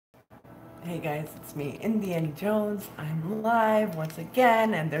Hey guys, it's me, Indiana Jones. I'm live once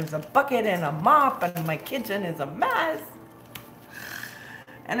again, and there's a bucket and a mop, and my kitchen is a mess.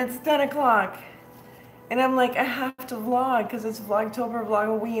 And it's 10 o'clock. And I'm like, I have to vlog because it's Vlogtober,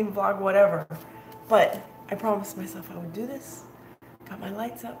 Vlogoween, vlog whatever. But I promised myself I would do this. Got my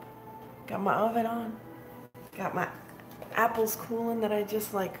lights up, got my oven on, got my apples cooling that I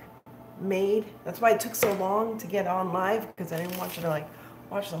just like made. That's why it took so long to get on live, because I didn't want you to like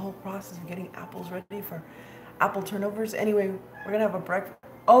watch the whole process of getting apples ready for apple turnovers. Anyway, we're gonna have a breakfast.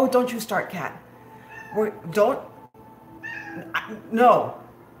 Oh, don't you start, Cat. Don't. No.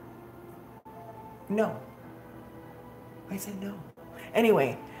 No. I said no.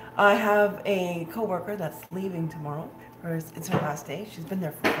 Anyway, I have a coworker that's leaving tomorrow. It's her last day. She's been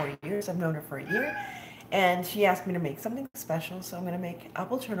there for 4 years. I've known her for a year. And she asked me to make something special, so I'm going to make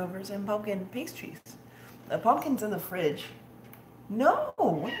apple turnovers and pumpkin pastries. The pumpkin's in the fridge. No,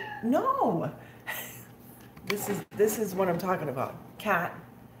 no. This is what I'm talking about. Cat.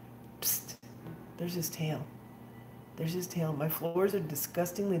 Psst. There's his tail. There's his tail. My floors are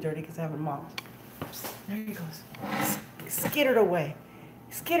disgustingly dirty because I haven't mopped. Psst. There he goes. Skittered away.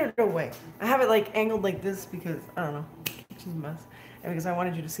 Skittered away. I have it like angled like this because, I don't know, kitchen's a mess. And because I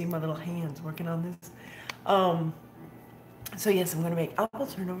wanted you to see my little hands working on this. So yes, I'm going to make apple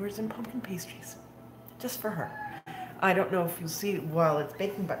turnovers and pumpkin pastries. Just for her. I don't know if you'll see it while it's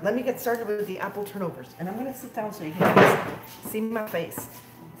baking, but let me get started with the apple turnovers. And I'm going to sit down so you can see my face.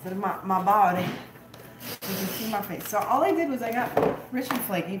 Instead of my body. You can see my face. So all I did was I got rich and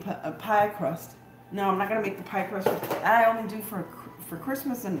flaky a pie crust. No, I'm not going to make the pie crust. I only do for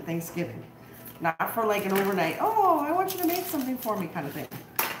Christmas and Thanksgiving. Not for like an overnight, oh, I want you to make something for me kind of thing.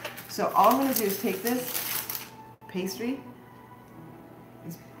 So all I'm going to do is take this pastry.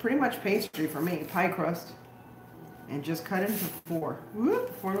 It's pretty much pastry for me, pie crust. And just cut it into four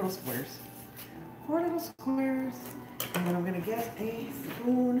little squares. 4 little squares. And then I'm going to get a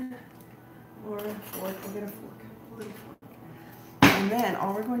spoon or a fork. I'll get a fork, a little fork. And then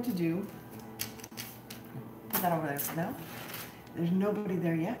all we're going to do, put that over there for now. There's nobody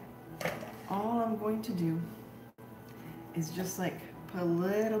there yet. All I'm going to do is just like put a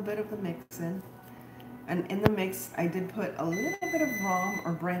little bit of the mix in. And in the mix, I did put a little bit of rum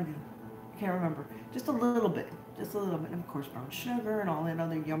or brandy. I can't remember. Just a little bit. Just a little bit. And of course, brown sugar and all that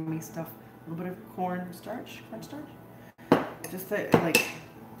other yummy stuff. A little bit of cornstarch. Just to, like,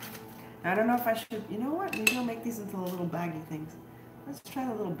 I don't know if I should, you know what? Maybe I'll make these into little baggy things. Let's try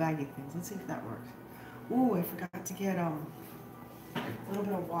the little baggy things. Let's see if that works. Ooh, I forgot to get a little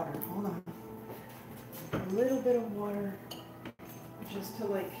bit of water. Hold on. A little bit of water just to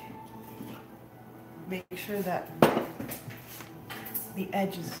like make sure that the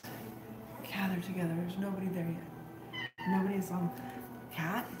edges gather together. There's nobody there yet. Nobody's on.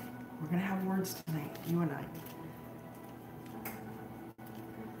 Cat, we're gonna have words tonight, you and I.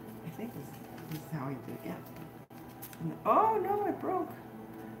 I think this is how we do it, yeah. And, oh no, it broke.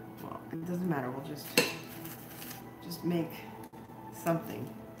 Well, it doesn't matter. We'll just make something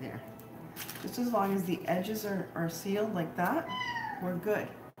there. Just as long as the edges are sealed like that, we're good.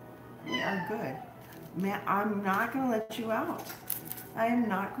 We are good. Man, I'm not going to let you out. I am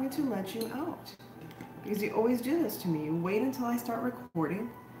not going to let you out. Because you always do this to me. You wait until I start recording,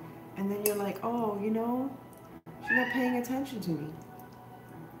 and then you're like, oh, you know, she's not paying attention to me.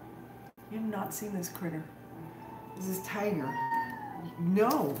 You have not seen this critter. This is Tiger.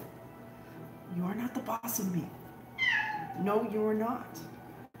 No. You are not the boss of me. No, you are not.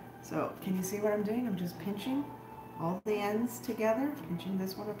 So, can you see what I'm doing? I'm just pinching all the ends together. Pinching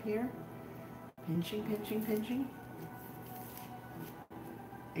this one up here. Pinching, pinching, pinching.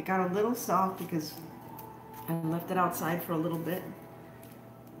 It got a little soft because I left it outside for a little bit.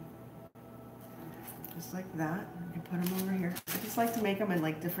 Just like that. I can put them over here. I just like to make them in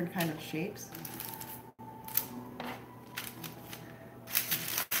like different kind of shapes.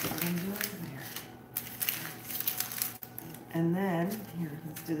 And then, here,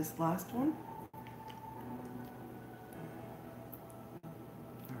 let's do this last one.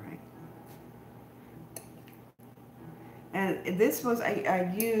 All right. And this was,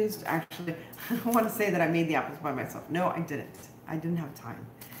 I used, actually, I don't want to say that I made the apples by myself. No, I didn't. I didn't have time.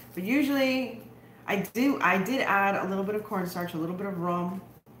 But usually, I did add a little bit of cornstarch, a little bit of rum,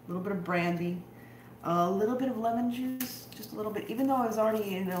 a little bit of brandy, a little bit of lemon juice, just a little bit. Even though I was already,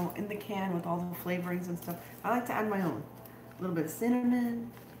 you know, in the can with all the flavorings and stuff, I like to add my own. A little bit of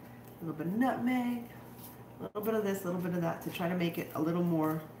cinnamon, a little bit of nutmeg, a little bit of this, a little bit of that to try to make it a little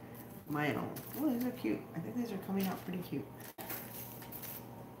more my own. Oh, these are cute. I think these are coming out pretty cute.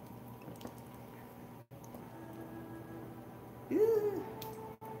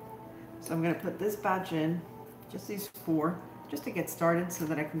 So I'm going to put this batch in, just these 4, just to get started so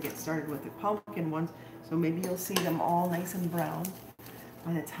that I can get started with the pumpkin ones. So maybe you'll see them all nice and brown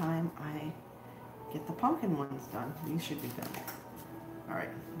by the time I get the pumpkin ones done. These should be done. All right,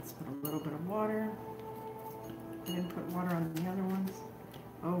 let's put a little bit of water. I didn't put water on the other ones.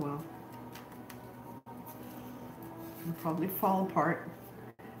 Oh well. It'll probably fall apart.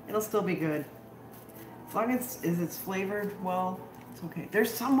 It'll still be good. As long as it's flavored well, it's okay.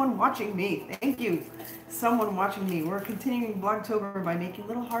 There's someone watching me. Thank you. Someone watching me. We're continuing Vlogtober by making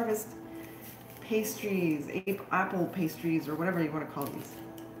little harvest pastries, apple pastries, or whatever you want to call these.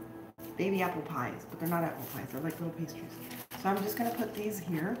 Baby apple pies, but they're not apple pies. They're like little pastries. So I'm just going to put these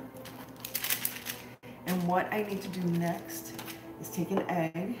here. And what I need to do next is take an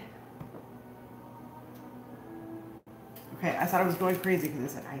egg. Okay, I thought I was going crazy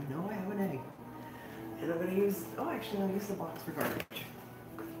because I said, I know I have an egg. And I'm going to use, oh, actually, I'll use the box for garbage.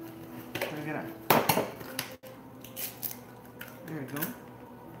 There we go.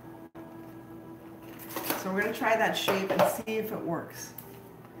 So we're going to try that shape and see if it works.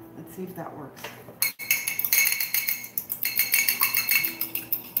 Let's see if that works.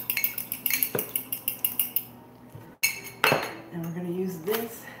 And we're going to use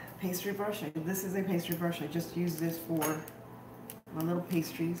this pastry brush. This is a pastry brush. I just use this for my little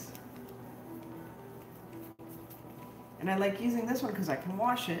pastries. And I like using this one because I can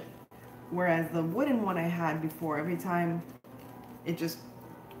wash it. Whereas the wooden one I had before, every time it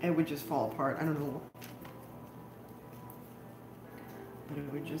would just fall apart. I don't know. But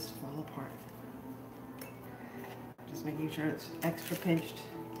it would just fall apart. Just making sure it's extra pinched.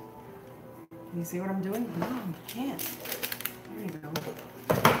 Can you see what I'm doing? No, you can't. There you go.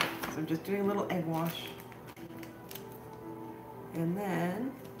 So I'm just doing a little egg wash. And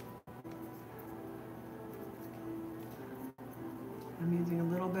then I'm using a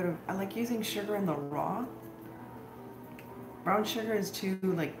little bit of, I like using sugar in the raw. Brown sugar is too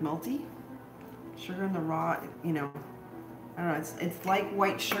like melty. Sugar in the raw, you know, I don't know, it's like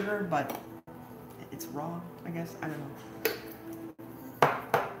white sugar, but it's raw, I guess. I don't know.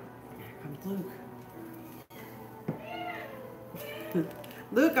 Here comes Luke.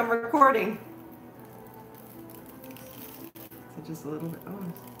 Luke, I'm recording. So just a little bit. Oh,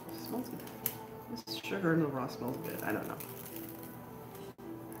 it smells good. This sugar in the raw smells good. I don't know.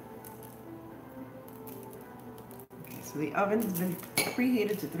 Okay, so the oven's been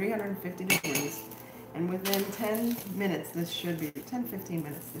preheated to 350 degrees. And within 10 minutes, this should be, 10-15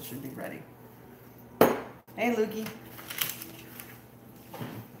 minutes, this should be ready. Hey, Lukey.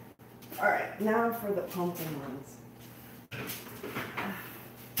 All right, now for the pumpkin ones.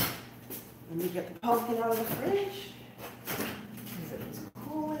 Let me get the pumpkin out of the fridge, because it was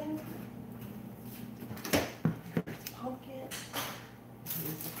cooling. Here's the pumpkin.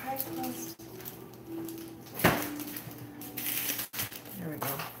 Here's the pie crust. There we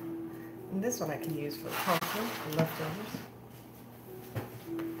go. And this one I can use for the pumpkin, the leftovers.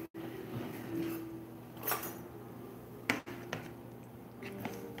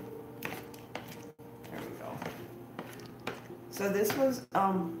 There we go. So this was,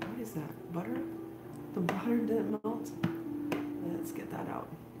 what is that, butter? The butter didn't melt. Let's get that out.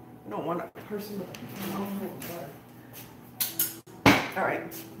 I don't want a person with a mouthful of butter. All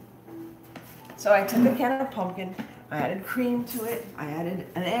right. So I took a can of pumpkin, I added cream to it, I added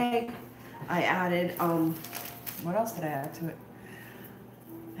an egg, I added, what else did I add to it?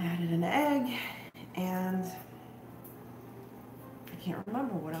 I added an egg, and I can't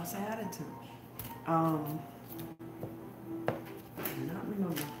remember what else I added to it. I do not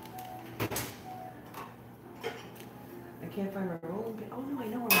remember. I can't find my rolling pin. Oh no, I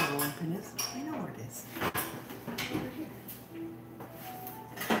know where my rolling pin is. I know where it is. Over here.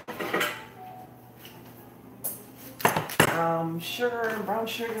 Sugar, brown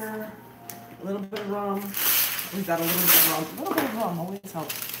sugar, a little bit of rum. We've got a little bit of rum. A little bit of rum always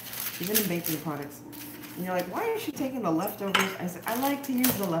helps, even in baking products. And you're like, why is she taking the leftovers? I said, I like to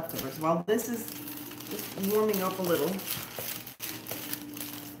use the leftovers. Well, this is just warming up a little.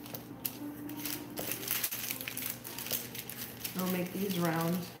 I'll make these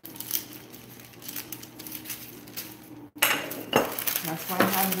round. That's why I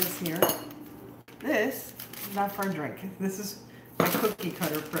have this here. This is not for a drink. This is my cookie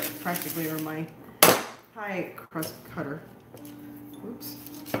cutter practically, or my pie crust cutter. Oops.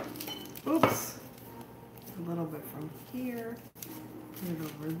 Oops. A little bit from here. Put it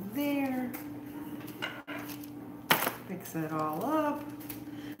over there. Mix it all up.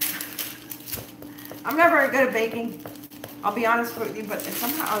 I'm not very good at baking. I'll be honest with you, but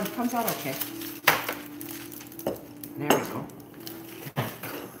somehow it comes out okay. There we go.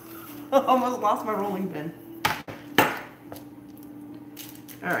 Almost lost my rolling pin.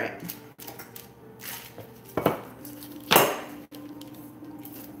 All right.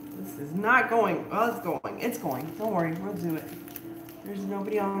 This is not going. Oh, it's going. It's going. Don't worry. We'll do it. There's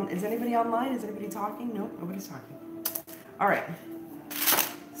nobody on. Is anybody online? Is anybody talking? Nope, nobody's talking. All right.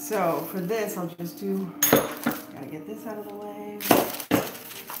 So for this, I'll just do, gotta get this out of the way.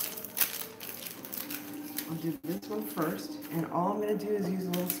 I'll do this one first. And all I'm gonna do is use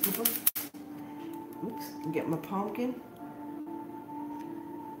a little scoop of, oops, and get my pumpkin.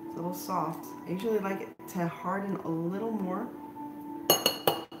 It's a little soft. I usually like it to harden a little more.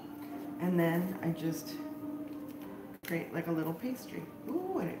 And then I just create like a little pastry.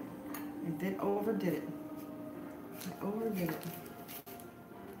 Ooh, I overdid it. I overdid it.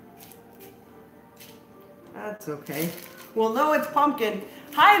 That's okay. Well, no, it's pumpkin.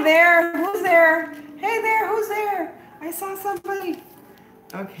 Hi there. Who's there? Hey there. Who's there? I saw somebody.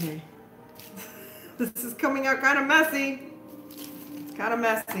 Okay. This is coming out kind of messy. It's kind of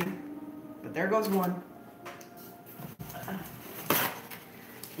messy. But there goes one.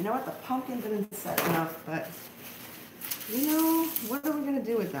 You know what? The pumpkin didn't set enough, but you know, what are we going to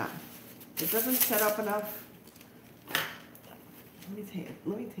do with that? It doesn't set up enough. Let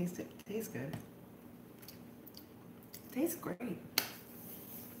me taste it. It tastes good. It tastes great.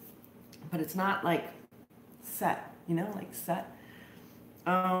 But it's not like set, you know, like set.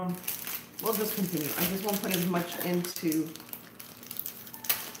 We'll just continue. I just won't put as much into.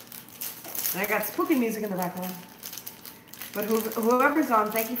 And I got spooky music in the background. But whoever's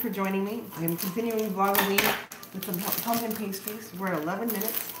on, thank you for joining me. I am continuing Vlogoween with some pumpkin pastries. We're at 11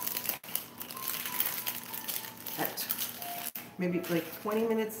 minutes. At maybe like 20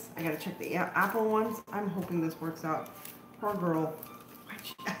 minutes. I gotta check the apple ones. I'm hoping this works out. Poor girl. Why'd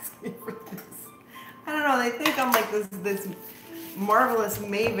she ask me for this? I don't know. They think I'm like this marvelous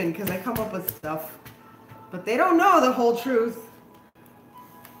maven because I come up with stuff. But they don't know the whole truth.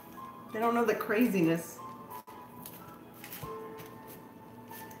 They don't know the craziness.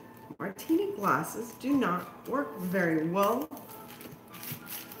 Martini glasses do not work very well.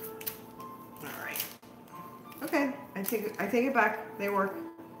 All right. Okay, I take it back. They work.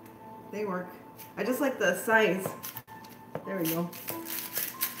 They work. I just like the size. There we go.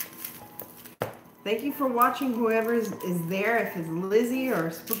 Thank you for watching, whoever is there. If it's Lizzie or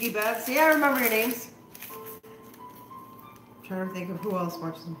Spooky Beth. Yeah, I remember your names. I'm trying to think of who else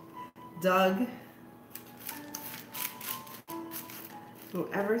watches them. Doug.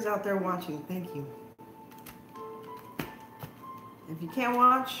 Whoever's out there watching, thank you. If you can't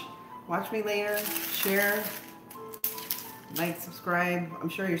watch me later, share, like, subscribe. I'm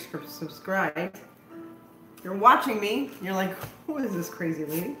sure you're subscribed. You're watching me. You're like, who is this crazy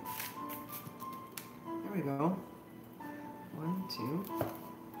lady? There we go. 1, 2,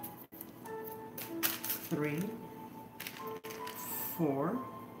 3, 4.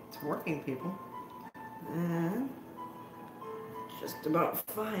 It's working, people. And just about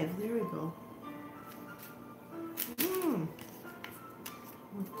 5. There we go.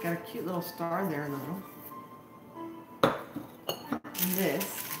 Got a cute little star there in the middle. And this,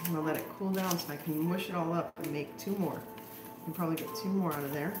 I'm gonna let it cool down so I can mush it all up and make 2 more. You can probably get 2 more out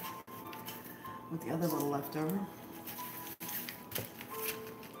of there with the other little leftover.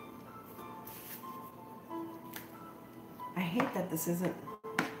 I hate that this isn't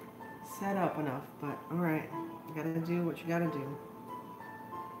set up enough, but all right, you gotta do what you gotta do.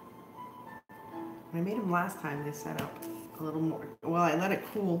 When I made them last time, they set up a little more. Well, I let it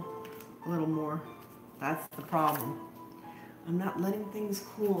cool a little more. That's the problem. I'm not letting things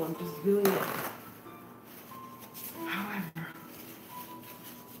cool. I'm just doing it. However,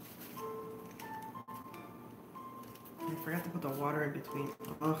 I forgot to put the water in between.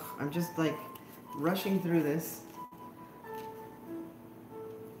 Ugh, I'm just like rushing through this.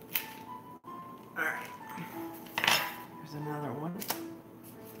 All right. Here's another one.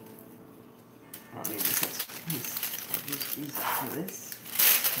 I don't need this piece. I'll just use it for this.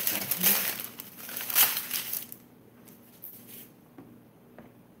 Put that here.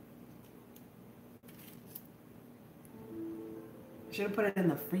 I should have put it in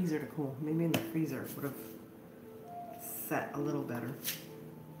the freezer to cool. Maybe in the freezer would have set a little better.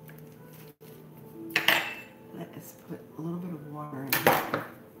 Let us put a little bit of water in here.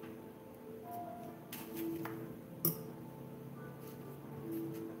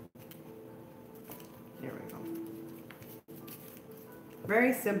 There we go.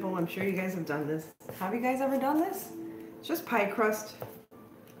 Very simple. I'm sure you guys have done this. Have you guys ever done this? It's just pie crust.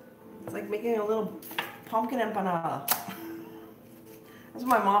 It's like making a little pumpkin empanada. That's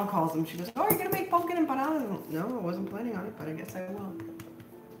what my mom calls them. She goes, oh, are you going to make pumpkin empanadas? No, I wasn't planning on it, but I guess I will.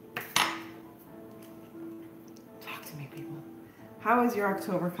 How is your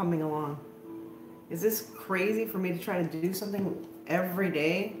October coming along? Is this crazy for me to try to do something every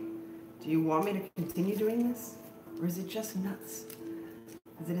day? Do you want me to continue doing this? Or is it just nuts?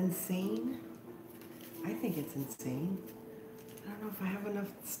 Is it insane? I think it's insane. I don't know if I have enough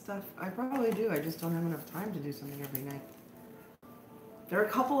stuff. I probably do. I just don't have enough time to do something every night. There are a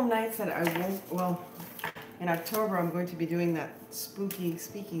couple of nights that I won't, well, in October I'm going to be doing that spooky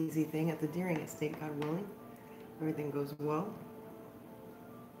speakeasy thing at the Deering Estate, God willing. Everything goes well.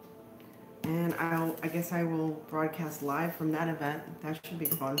 And I guess I will broadcast live from that event. That should be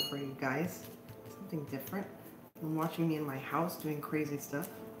fun for you guys. Something different than watching me in my house doing crazy stuff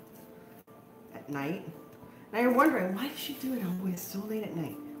at night. Now you're wondering, why does she do it always so late at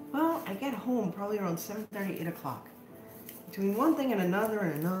night? Well, I get home probably around 7:30, 8 o'clock. Between one thing and another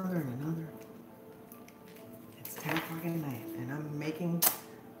and another and another, it's 10 o'clock at night and I'm making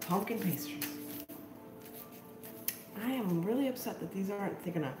pumpkin pastries. I am really upset that these aren't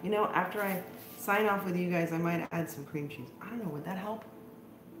thick enough. You know, after I sign off with you guys, I might add some cream cheese. I don't know, would that help?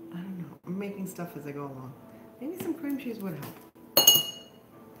 I don't know. I'm making stuff as I go along. Maybe some cream cheese would help.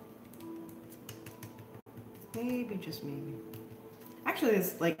 Maybe, just maybe. Actually,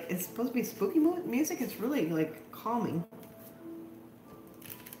 it's supposed to be spooky music. It's really, like, calming.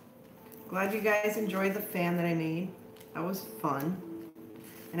 Glad you guys enjoyed the fan that I made. That was fun.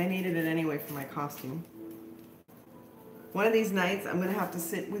 And I needed it anyway for my costume. One of these nights, I'm going to have to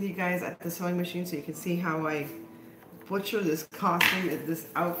sit with you guys at the sewing machine so you can see how I butcher this costume. This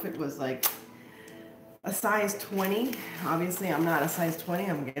outfit was like a size 20. Obviously, I'm not a size 20.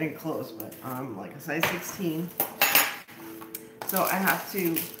 I'm getting close, but I'm like a size 16. So I have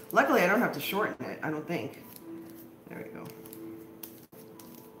to, luckily I don't have to shorten it, I don't think. There we go.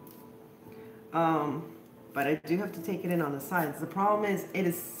 But I do have to take it in on the sides. The problem is it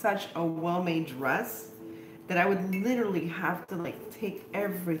is such a well-made dress that I would literally have to like take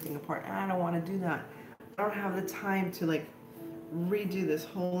everything apart. And I don't want to do that. I don't have the time to like redo this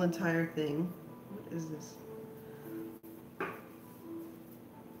whole entire thing. What is this?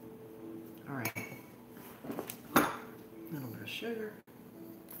 All right. A little bit of sugar.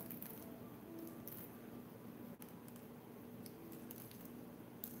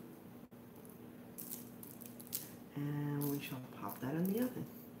 And we shall pop that in the oven.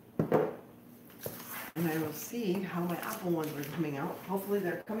 And I will see how my apple ones are coming out. Hopefully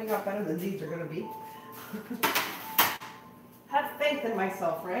they're coming out better than these are going to be. Have faith in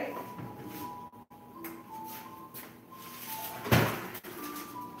myself, right?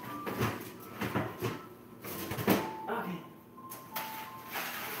 Okay.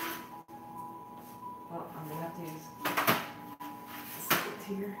 Well, I'm going to have to use a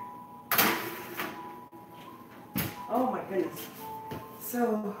second here. Oh my goodness.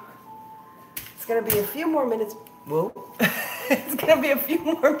 So, it's going to be a few more minutes. Whoa. It's going to be a few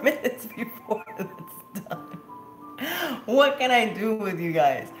more minutes before it's done. What can I do with you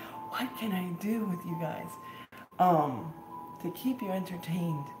guys? What can I do with you guys? To keep you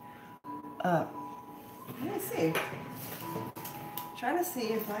entertained. Let me see. Trying to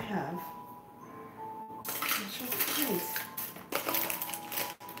see if I have.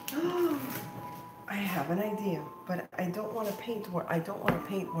 I have an idea, but I don't want to paint where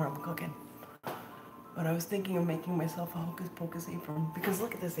I'm cooking. But I was thinking of making myself a hocus pocus apron because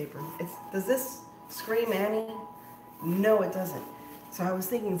look at this apron. Does this scream Annie? No, it doesn't. So I was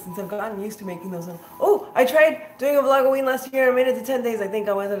thinking, since I've gotten used to making those. Oh, I tried doing a Vlogoween last year. I made it to 10 days. I think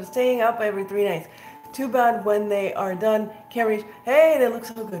I wound up staying up every 3 nights. Too bad when they are done. Can't reach. Hey, they look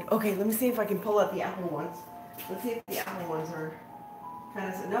so good. Okay, let me see if I can pull out the apple ones. Let's see if the apple ones are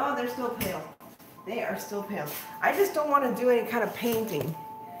kind of. No, they're still pale. They are still pale. I just don't want to do any kind of painting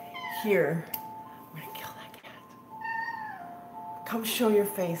here. I'm gonna kill that cat. Come show your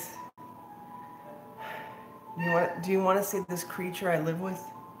face. Do you want to see this creature I live with?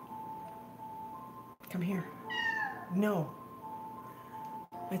 Come here. No.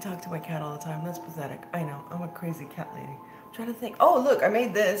 I talk to my cat all the time. That's pathetic. I know. I'm a crazy cat lady. I'm trying to think. Oh, look, I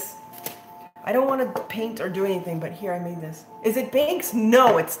made this. I don't want to paint or do anything, but here I made this. Is it Banks?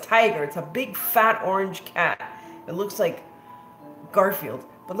 No, it's Tiger. It's a big fat orange cat. It looks like Garfield.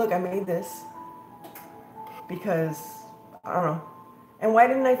 But look, I made this because, I don't know. And why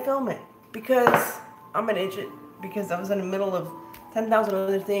didn't I film it? Because I'm an idiot. Because I was in the middle of 10,000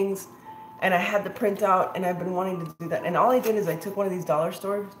 other things and I had the printout and I've been wanting to do that. And all I did is I took one of these dollar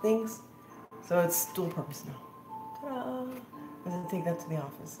store things. So it's dual purpose now. Ta-da! I'm going to take that to the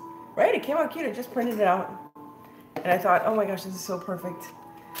office. Right, it came out cute. I just printed it out. And I thought, oh my gosh, this is so perfect.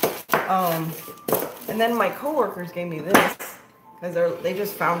 And then my coworkers gave me this because they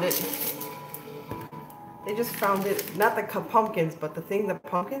just found it. They just found it, not the pumpkins, but the thing the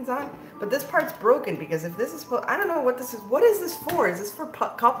pumpkin's on. But this part's broken because if this is, I don't know what this is. What is this for? Is this for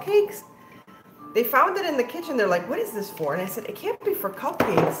cupcakes? They found it in the kitchen. They're like, what is this for? And I said, it can't be for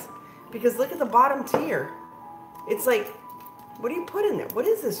cupcakes because look at the bottom tier. It's like, what do you put in there? What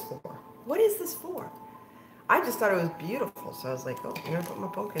is this for? What is this for? I just thought it was beautiful. So I was like, oh, I'm going to put my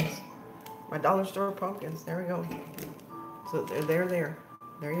pumpkins. My dollar store pumpkins. There we go. So they're there.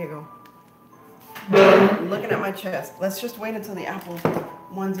 There you go. Looking at my chest. Let's just wait until the apple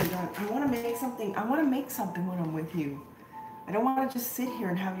ones are done. I want to make something. I want to make something when I'm with you. I don't want to just sit here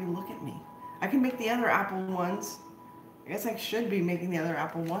and have you look at me. I can make the other apple ones. I guess I should be making the other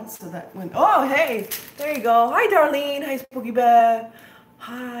apple ones so that when... Oh, hey! There you go. Hi, Darlene. Hi, Spooky Bev.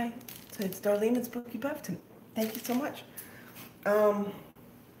 Hi. So it's Darlene and Spooky Bev too. Thank you so much. Let me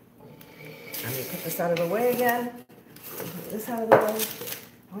put this out of the way again. Put this out of the way.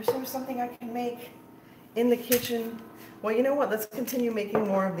 I wish there was something I can make in the kitchen. Well, you know what? Let's continue making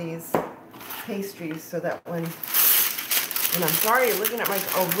more of these pastries so that when... And I'm sorry you're looking at my...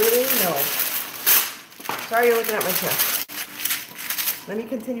 Oh, really? No. Sorry you're looking at my chest. Let me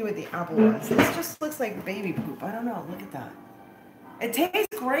continue with the apple ones. This just looks like baby poop. I don't know. Look at that. It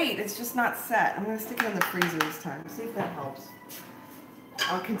tastes great. It's just not set. I'm going to stick it in the freezer this time. See if that helps.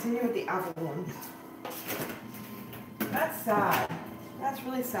 I'll continue with the apple ones. That's sad. That's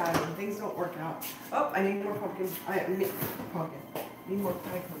really sad when things don't work out. Oh, I need more pumpkin. I need pumpkin. Need more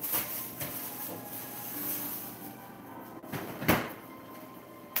pie cones.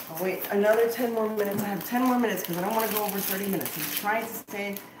 I'll wait another 10 more minutes. I have 10 more minutes because I don't want to go over 30 minutes. I'm trying to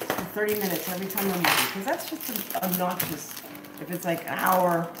stay for 30 minutes every time I'm moving because that's just obnoxious. If it's like an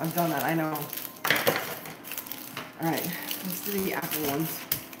hour, I've done that. I know. All right, let's do the apple ones.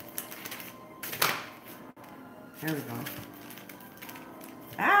 There we go.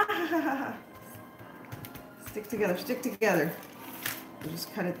 Ah! Stick together, stick together. We'll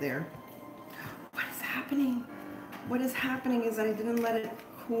just cut it there. What is happening? What is happening is that I didn't let it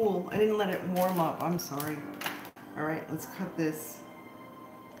cool. I didn't let it warm up. I'm sorry. All right, let's cut this.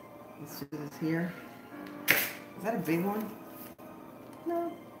 Let's do this here. Is that a big one?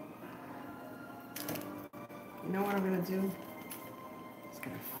 No. You know what I'm gonna do? Just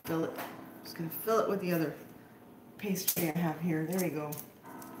gonna fill it. Just gonna fill it with the other pastry I have here. There we go.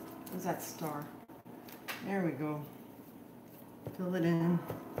 Where's that star? There we go. Fill it in.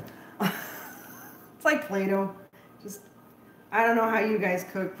 It's like Play-Doh. Just, I don't know how you guys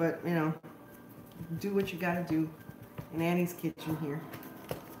cook, but you know, do what you gotta do in Annie's kitchen here.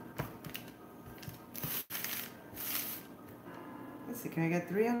 Let's see, can I get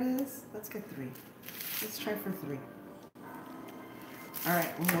 3 out of this? Let's get 3. Let's try for 3. All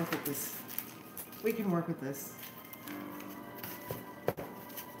right, we'll work with this. We can work with this.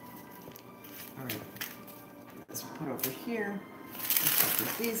 All right, let's put over here. Let's put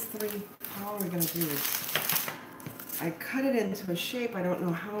with these 3. How are we gonna do this? I cut it into a shape. I don't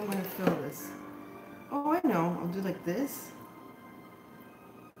know how I'm gonna fill this. Oh, I know. I'll do like this.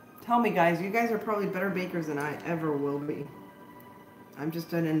 Tell me, guys. You guys are probably better bakers than I ever will be. I'm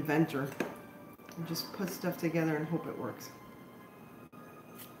just an inventor. I just put stuff together and hope it works.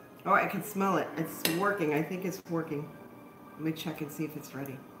 Oh, I can smell it. It's working. I think it's working. Let me check and see if it's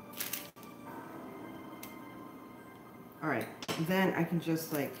ready. All right. Then I can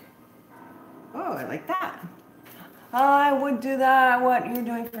just like, oh, I like that. I would do that. What you're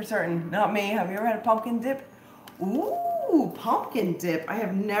doing for certain. Not me. Have you ever had a pumpkin dip? Ooh, pumpkin dip. I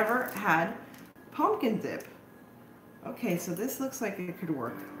have never had pumpkin dip. Okay, so this looks like it could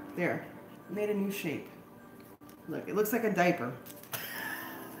work. There. Made a new shape. Look, it looks like a diaper.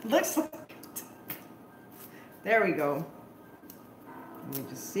 Looks like... There we go. And we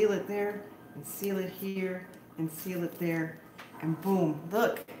just seal it there, and seal it here, and seal it there, and boom,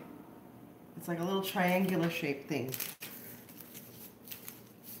 look. It's like a little triangular shaped thing. So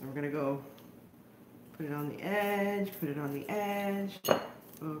we're gonna go put it on the edge, put it on the edge,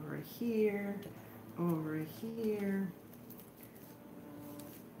 over here, over here.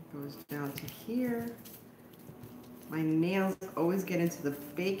 It goes down to here. My nails always get into the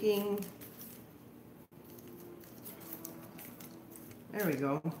baking. There we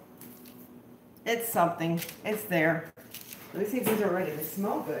go. It's something. It's there. Let me see if these are ready. They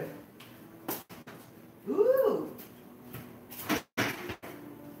smell good. Ooh.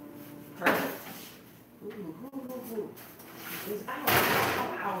 Perfect. Ooh, ooh, ooh, ooh. Ow,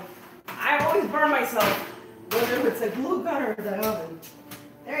 ow, ow. I always burn myself, whether it's a glue gun or the oven.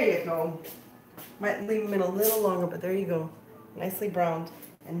 There you go. Might leave them in a little longer, but there you go. Nicely browned.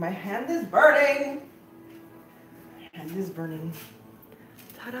 And my hand is burning. My hand is burning.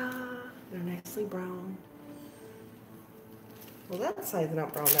 Ta-da! They're nicely brown. Well, that side's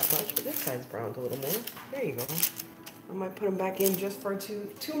not brown that much, but this side's browned a little more. There you go. I might put them back in just for two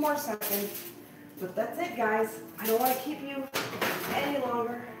more seconds. But that's it, guys. I don't want to keep you any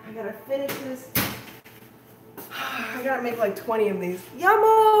longer. I gotta finish this. I gotta make like 20 of these.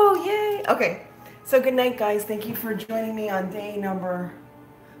 Yummo! Yay! Okay. So good night, guys. Thank you for joining me on day number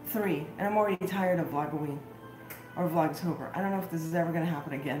 3. And I'm already tired of Vlogoween or Vlogtober. I don't know if this is ever gonna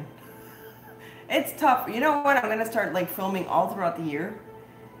happen again. It's tough. You know what? I'm gonna start like filming all throughout the year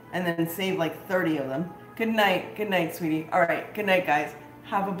and then save like 30 of them. Good night. Good night, sweetie. All right. Good night, guys.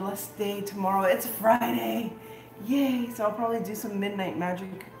 Have a blessed day tomorrow. It's Friday. Yay. So I'll probably do some midnight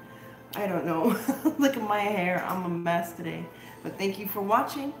magic. I don't know. Look at my hair. I'm a mess today. But thank you for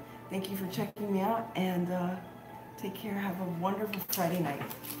watching. Thank you for checking me out. And take care. Have a wonderful Friday night.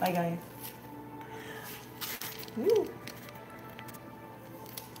 Bye, guys. Woo.